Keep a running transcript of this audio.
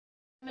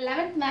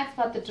11th maths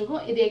பார்த்துட்டு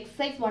இருக்கோம். இது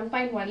exercise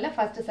 1.1ல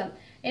first sum.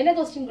 என்ன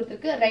क्वेश्चन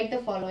கொடுத்திருக்கு? Write the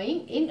following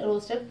in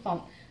rostered form.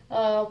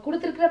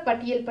 கொடுத்திருக்கிற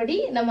பட்டியல் படி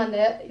நம்ம அந்த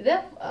இத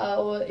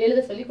எழுத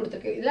சொல்லி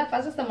கொடுத்திருக்கு. இதல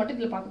first sum மட்டும்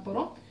இதுல பார்க்க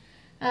போறோம்.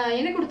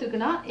 என்ன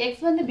கொடுத்திருக்குனா x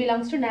வந்து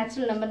belongs to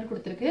natural number னு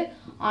கொடுத்திருக்கு.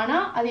 ஆனா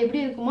அது எப்படி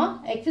இருக்குமா?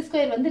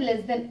 x2 வந்து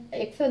less than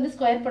x வந்து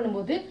ஸ்கொயர்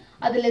பண்ணும்போது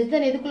அது less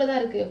than எதுக்குள்ள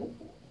தான் இருக்கு?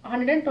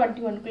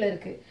 121 குள்ள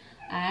இருக்கு.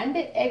 And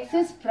x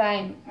is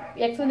prime.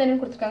 X வந்து என்ன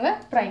கொடுத்திருக்காங்க?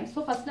 Prime. So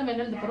first நம்ம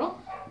என்ன எழுத போறோம்?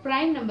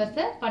 Prime numbers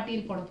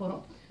பட்டியல் போட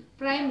போறோம்.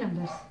 Prime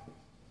numbers.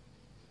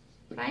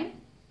 Prime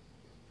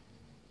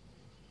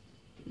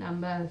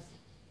numbers.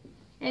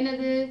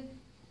 என்னது?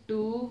 2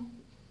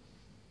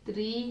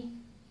 3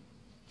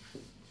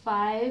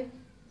 5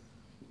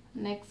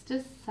 next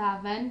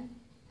 7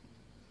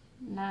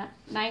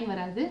 9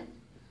 வராது.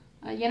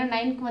 ஏன்னா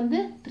 9 க்கு வந்து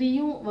 3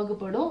 யும்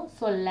வகுப்படும்.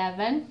 So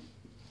 11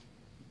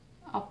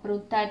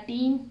 அப்புறம்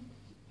 13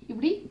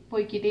 இப்படி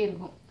போய்க்கிட்டே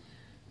இருக்கும்.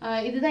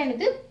 இதுதான்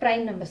என்னது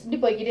prime numbers. இப்படி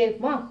போய்க்கிட்டே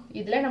இருக்குமா?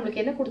 இதுல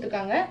நமக்கு என்ன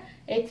கொடுத்திருக்காங்க?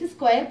 x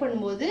ஸ்கொயர்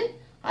பண்ணும்போது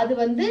அது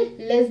வந்து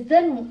less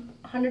than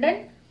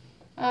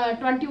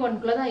 121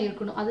 குள்ள தான்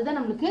இருக்கணும். அதுதான்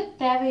நமக்கு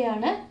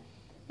தேவையான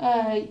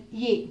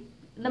a.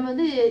 நம்ம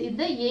வந்து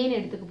இந்த a ன்னு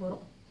எடுத்துக்க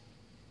போறோம்.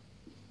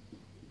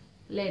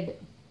 let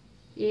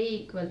a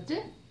equal to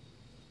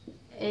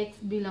x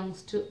belongs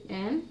to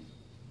n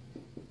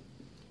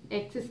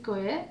x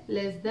square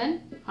less than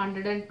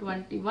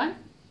 121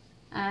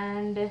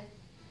 and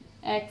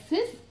x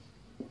is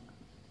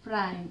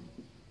prime.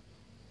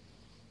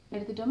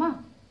 எடுத்துட்டோமா?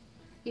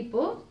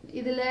 இப்போ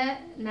இதுல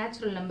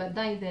நேச்சுரல் நம்பர்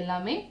தான் இது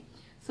எல்லாமே.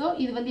 சோ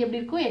இது வந்து எப்படி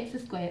இருக்கும்? x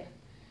square.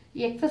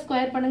 x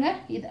ஸ்கொயர் பண்ணுங்க.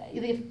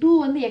 இது 2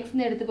 வந்து x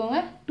ன்னு எடுத்துக்கோங்க.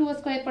 2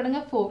 ஸ்கொயர்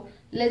பண்ணுங்க 4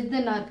 less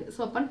than இருக்கு.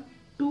 சோ அப்ப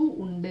 2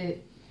 உண்டு.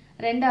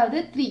 ரெண்டாவது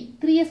 3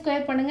 3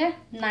 ஸ்கொயர் பண்ணுங்க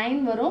 9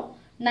 வரும்.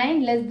 9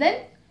 less than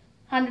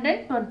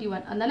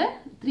 121 அதனால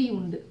 3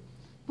 உண்டு.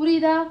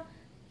 புரியுதா?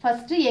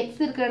 ஃபர்ஸ்ட் x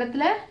இருக்கிற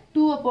இடத்துல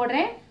 2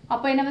 போடுறேன்.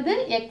 அப்ப என்ன வந்து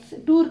x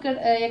 2 இருக்க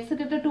x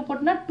கிட்ட 2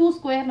 போட்டனா 2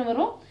 ஸ்கொயர்னு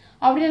வரும்.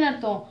 அப்படினா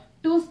அர்த்தம்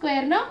 2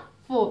 ஸ்கொயர்னா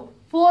 4.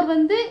 4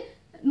 வந்து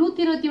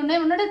 121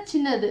 உன்னோட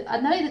சின்னது.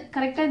 அதனால இது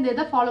கரெக்ட்டா இந்த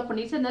இத ஃபாலோ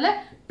பண்ணிச்சு. அதனால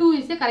 2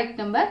 இஸ் a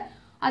கரெக்ட் நம்பர்.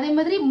 அதே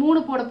மாதிரி 3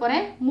 போட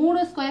போறேன்.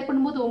 3 ஸ்கொயர்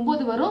பண்ணும்போது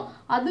 9 வரும்.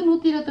 அது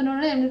 121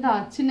 ஓட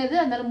என்னதான் சின்னது.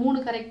 அதனால 3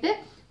 கரெக்ட்.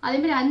 அதே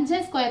மாதிரி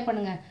 5 ஸ்கொயர்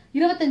பண்ணுங்க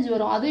 25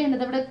 வரும். அது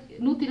என்னதை விட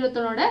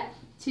 121 ஓட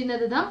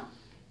சின்னது தான்.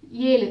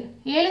 7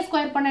 7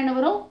 ஸ்கொயர் பண்ண என்ன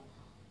வரும்?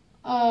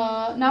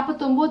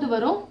 49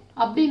 வரும்.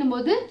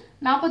 அப்படினும்போது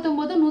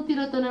 49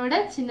 121 விட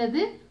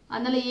சின்னது.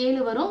 அதனால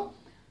 7 வரும்.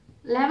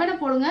 11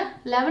 போடுங்க.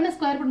 11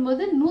 ஸ்கொயர்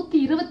பண்ணும்போது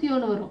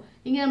 121 வரும்.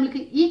 இங்க நமக்கு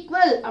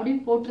ஈக்குவல்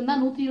அப்படினு போட்டுருந்தா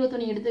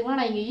 121 எடுத்துக்கலாம்.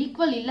 நான் இங்க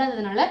ஈக்குவல்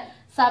இல்லாததனால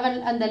 7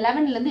 அந்த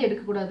 11ல இருந்து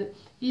எடுக்க கூடாது.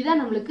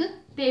 இதுதான் நமக்கு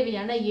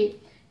தேவையான a.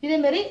 இதே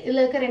மாதிரி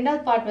இதுல இருக்க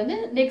இரண்டாவது பார்ட் வந்து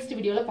நெக்ஸ்ட்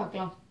வீடியோல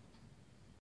பார்க்கலாம்.